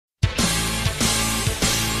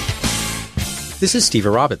This is Steve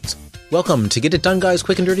Robbins. Welcome to Get It Done Guys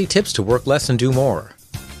Quick and Dirty Tips to Work Less and Do More.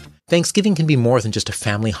 Thanksgiving can be more than just a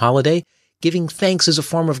family holiday. Giving thanks is a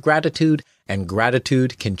form of gratitude, and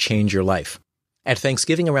gratitude can change your life. At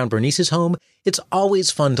Thanksgiving around Bernice's home, it's always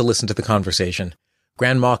fun to listen to the conversation.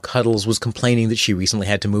 Grandma Cuddles was complaining that she recently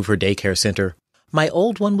had to move her daycare center. My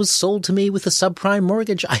old one was sold to me with a subprime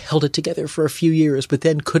mortgage. I held it together for a few years, but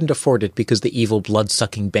then couldn't afford it because the evil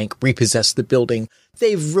blood-sucking bank repossessed the building.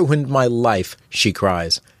 They've ruined my life, she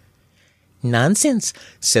cries. Nonsense,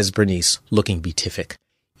 says Bernice, looking beatific.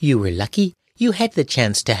 You were lucky. You had the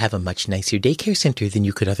chance to have a much nicer daycare center than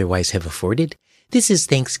you could otherwise have afforded. This is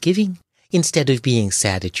Thanksgiving. Instead of being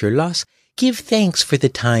sad at your loss, give thanks for the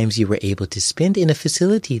times you were able to spend in a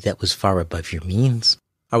facility that was far above your means.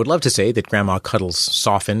 I would love to say that Grandma Cuddles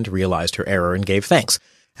softened, realized her error, and gave thanks.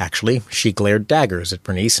 Actually, she glared daggers at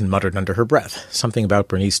Bernice and muttered under her breath, something about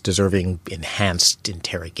Bernice deserving enhanced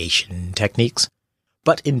interrogation techniques.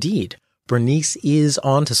 But indeed, Bernice is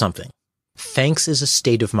onto something. Thanks is a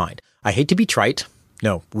state of mind. I hate to be trite.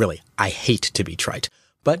 No, really, I hate to be trite.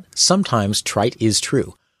 But sometimes trite is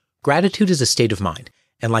true. Gratitude is a state of mind,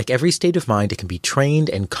 and like every state of mind, it can be trained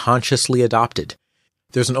and consciously adopted.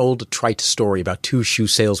 There's an old trite story about two shoe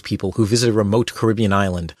salespeople who visit a remote Caribbean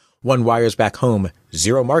island. One wires back home,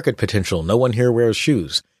 "Zero market potential, no one here wears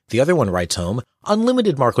shoes." The other one writes home,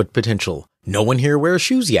 "Unlimited market potential, no one here wears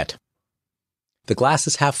shoes yet." The glass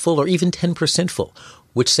is half full or even 10% full.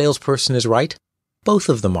 Which salesperson is right? Both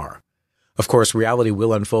of them are. Of course, reality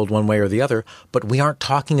will unfold one way or the other, but we aren't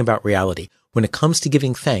talking about reality. When it comes to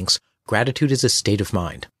giving thanks, gratitude is a state of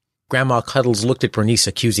mind. Grandma Cuddles looked at Bernice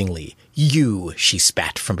accusingly. You, she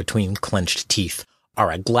spat from between clenched teeth,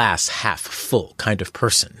 are a glass half full kind of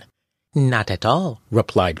person. Not at all,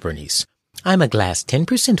 replied Bernice. I'm a glass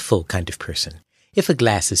 10% full kind of person. If a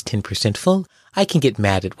glass is 10% full, I can get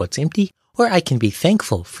mad at what's empty, or I can be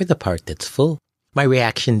thankful for the part that's full. My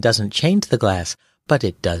reaction doesn't change the glass, but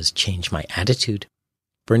it does change my attitude.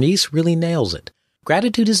 Bernice really nails it.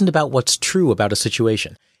 Gratitude isn't about what's true about a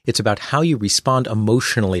situation. It's about how you respond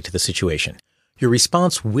emotionally to the situation. Your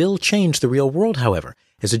response will change the real world, however.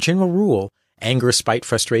 As a general rule, anger, spite,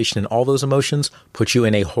 frustration, and all those emotions put you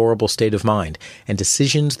in a horrible state of mind, and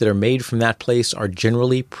decisions that are made from that place are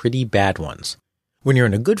generally pretty bad ones. When you're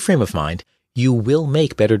in a good frame of mind, you will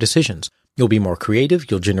make better decisions. You'll be more creative,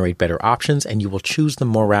 you'll generate better options, and you will choose them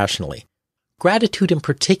more rationally. Gratitude in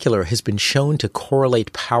particular has been shown to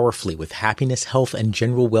correlate powerfully with happiness, health, and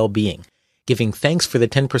general well-being. Giving thanks for the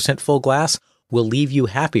 10% full glass will leave you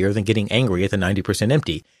happier than getting angry at the 90%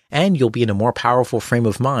 empty, and you'll be in a more powerful frame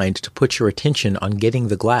of mind to put your attention on getting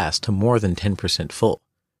the glass to more than 10% full.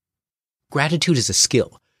 Gratitude is a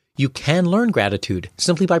skill. You can learn gratitude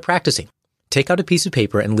simply by practicing. Take out a piece of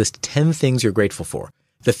paper and list 10 things you're grateful for.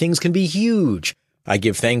 The things can be huge. I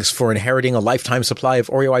give thanks for inheriting a lifetime supply of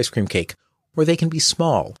Oreo ice cream cake. Or they can be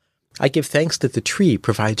small. I give thanks that the tree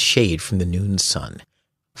provides shade from the noon sun.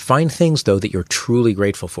 Find things, though, that you're truly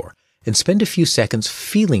grateful for, and spend a few seconds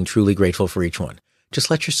feeling truly grateful for each one. Just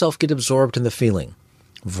let yourself get absorbed in the feeling.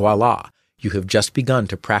 Voila! You have just begun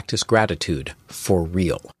to practice gratitude for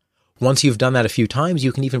real. Once you've done that a few times,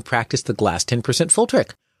 you can even practice the glass 10% full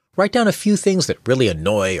trick. Write down a few things that really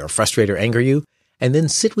annoy or frustrate or anger you, and then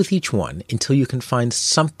sit with each one until you can find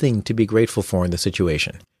something to be grateful for in the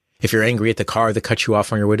situation. If you're angry at the car that cut you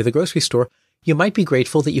off on your way to the grocery store, you might be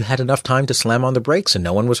grateful that you had enough time to slam on the brakes and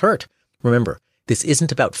no one was hurt. Remember, this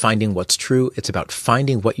isn't about finding what's true, it's about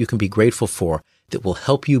finding what you can be grateful for that will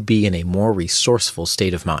help you be in a more resourceful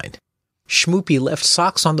state of mind. Schmoopy left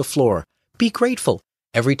socks on the floor. Be grateful.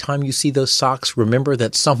 Every time you see those socks, remember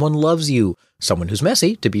that someone loves you. Someone who's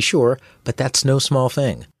messy, to be sure, but that's no small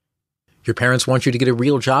thing. Your parents want you to get a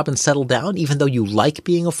real job and settle down, even though you like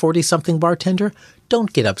being a 40-something bartender?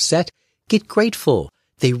 Don't get upset. Get grateful.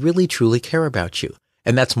 They really, truly care about you.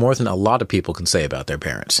 And that's more than a lot of people can say about their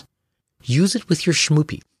parents. Use it with your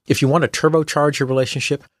schmoopy. If you want to turbocharge your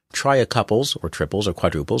relationship, try a couples, or triples, or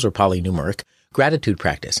quadruples, or polynumeric gratitude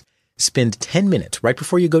practice. Spend 10 minutes right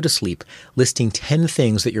before you go to sleep listing 10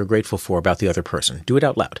 things that you're grateful for about the other person. Do it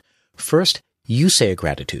out loud. First, you say a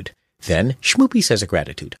gratitude. Then, schmoopy says a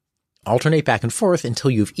gratitude. Alternate back and forth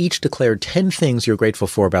until you've each declared 10 things you're grateful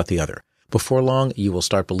for about the other. Before long, you will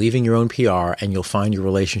start believing your own PR and you'll find your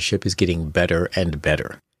relationship is getting better and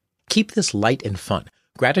better. Keep this light and fun.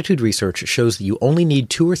 Gratitude research shows that you only need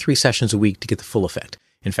 2 or 3 sessions a week to get the full effect.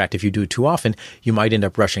 In fact, if you do it too often, you might end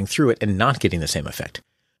up rushing through it and not getting the same effect.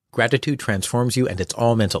 Gratitude transforms you, and it's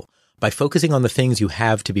all mental. By focusing on the things you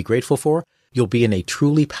have to be grateful for, you'll be in a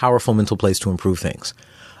truly powerful mental place to improve things.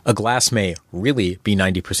 A glass may really be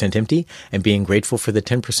 90% empty, and being grateful for the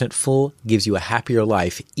 10% full gives you a happier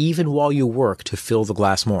life even while you work to fill the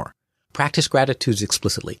glass more. Practice gratitudes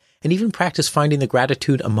explicitly, and even practice finding the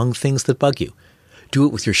gratitude among things that bug you. Do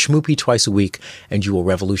it with your schmoopy twice a week, and you will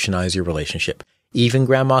revolutionize your relationship. Even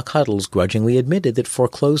Grandma Cuddles grudgingly admitted that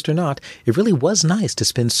foreclosed or not, it really was nice to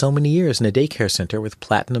spend so many years in a daycare center with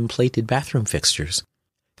platinum-plated bathroom fixtures.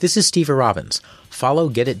 This is Steve Robbins. Follow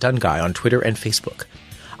Get It Done Guy on Twitter and Facebook.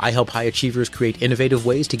 I help high achievers create innovative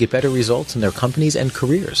ways to get better results in their companies and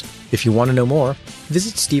careers. If you want to know more,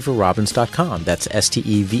 visit steverobbins.com. That's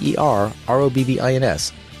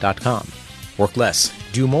SteverRobbins.com. Work less,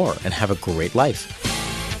 do more, and have a great life.